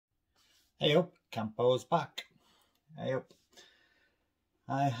Hey up, Campo's back. Hey up.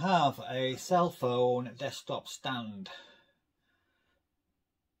 I have a cell phone desktop stand.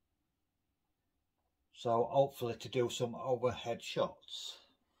 So hopefully to do some overhead shots.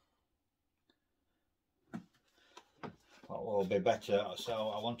 What will be better, so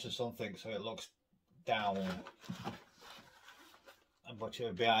I wanted something so it looks down. But it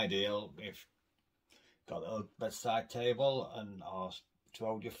would be ideal if you've got a bedside table and or to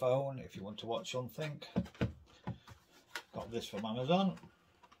hold your phone if you want to watch something. Got this from Amazon.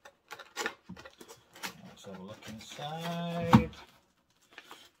 Let's have a look inside.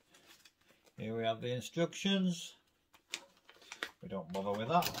 Here we have the instructions. We don't bother with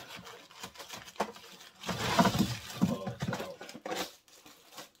that. Follow it out.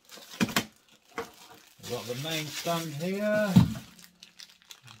 We've got the main stand here.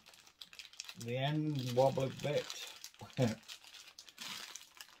 The end wobbly bit.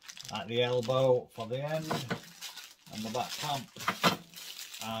 At the elbow for the end and the back clamp,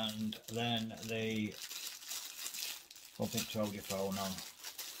 and then the something to hold your phone on.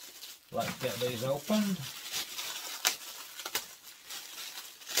 Let's get these opened.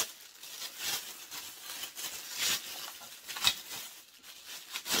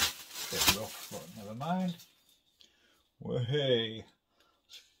 Bit rough, but never mind. Wahey!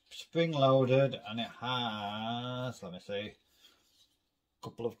 Spring loaded, and it has, let me see,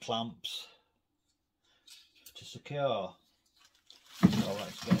 couple of clamps to secure. So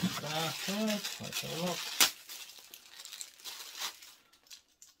let's get started. Let's have a look.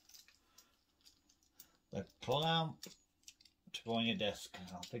 The clamp to go on your desk.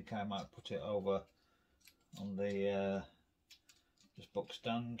 I think I might put it over on the just book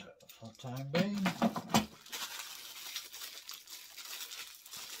stand for the time being.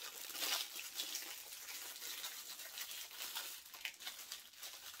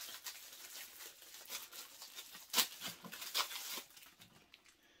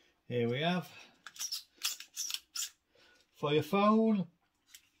 Here we have, for your phone,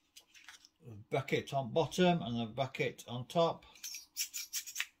 the bracket on bottom and the bracket on top.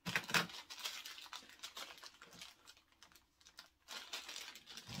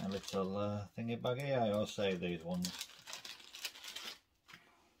 A little thingy baggy, I always save these ones.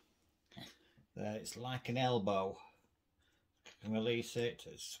 There, it's like an elbow. You can release it,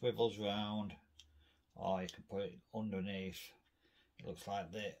 it swivels round, or you can put it underneath. It looks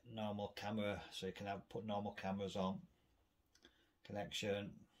like the normal camera, so you can put normal cameras on.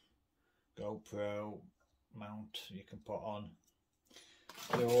 Connection, GoPro mount you can put on.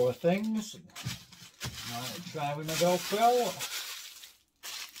 Do all the things. Might try with my GoPro.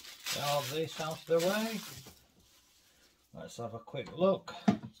 Get all this out of the way. Let's have a quick look.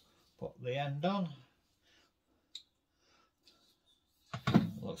 Put the end on.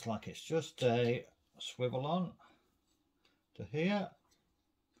 Looks like it's just a swivel on to here,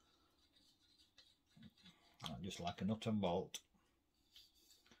 just like a nut and bolt.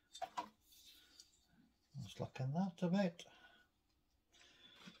 Just looking that a bit.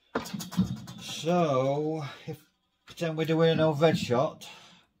 So if pretend we're doing an overhead shot,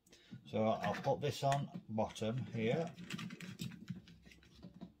 so I'll put this on bottom here,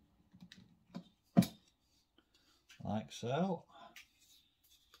 like so.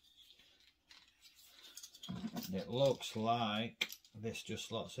 It looks like this just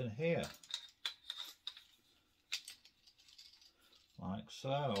slots in here, like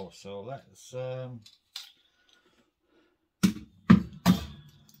so. So let's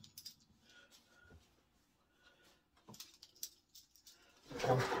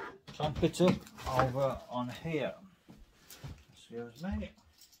clamp it up over on here. Excuse me,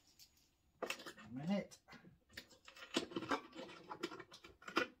 a minute.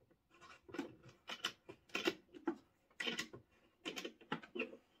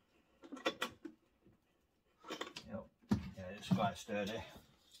 It's quite sturdy.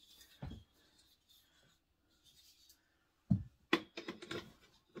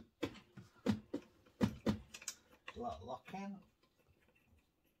 Locking.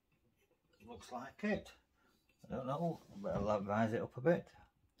 Looks like it. I don't know, but I'll rise it up a bit.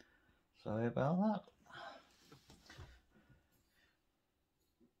 Sorry about that.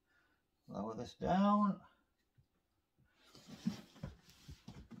 Lower this down.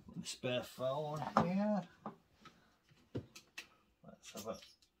 Put the spare phone here. Let's have a.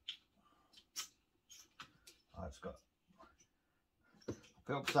 Oh, it's got. Put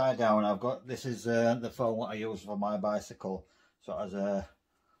it upside down. I've got this is the phone what I use for my bicycle, so it has a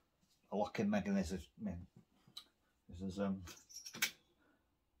locking mechanism. This is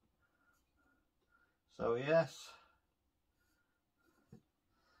So yes,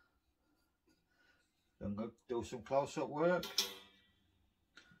 can go do some close-up work.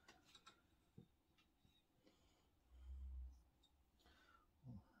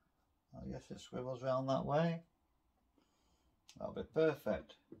 I guess it swivels round that way. That'll be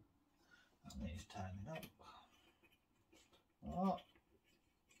perfect. That needs tightening up. Oh.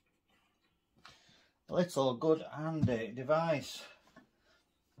 A little good handy device.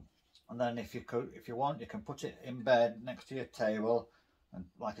 And then if you want, you can put it in bed next to your table. And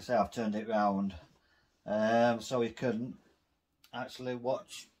like I say, I've turned it round so you can actually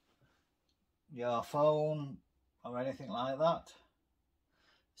watch your phone or anything like that.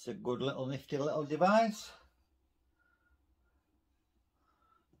 It's a good little nifty little device.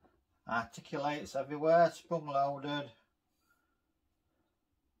 Articulates everywhere, sprung loaded.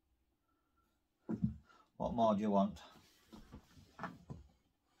 What more do you want?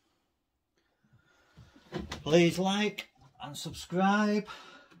 Please like and subscribe.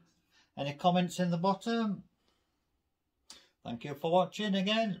 Any comments in the bottom? Thank you for watching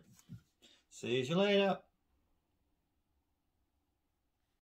again. See you later.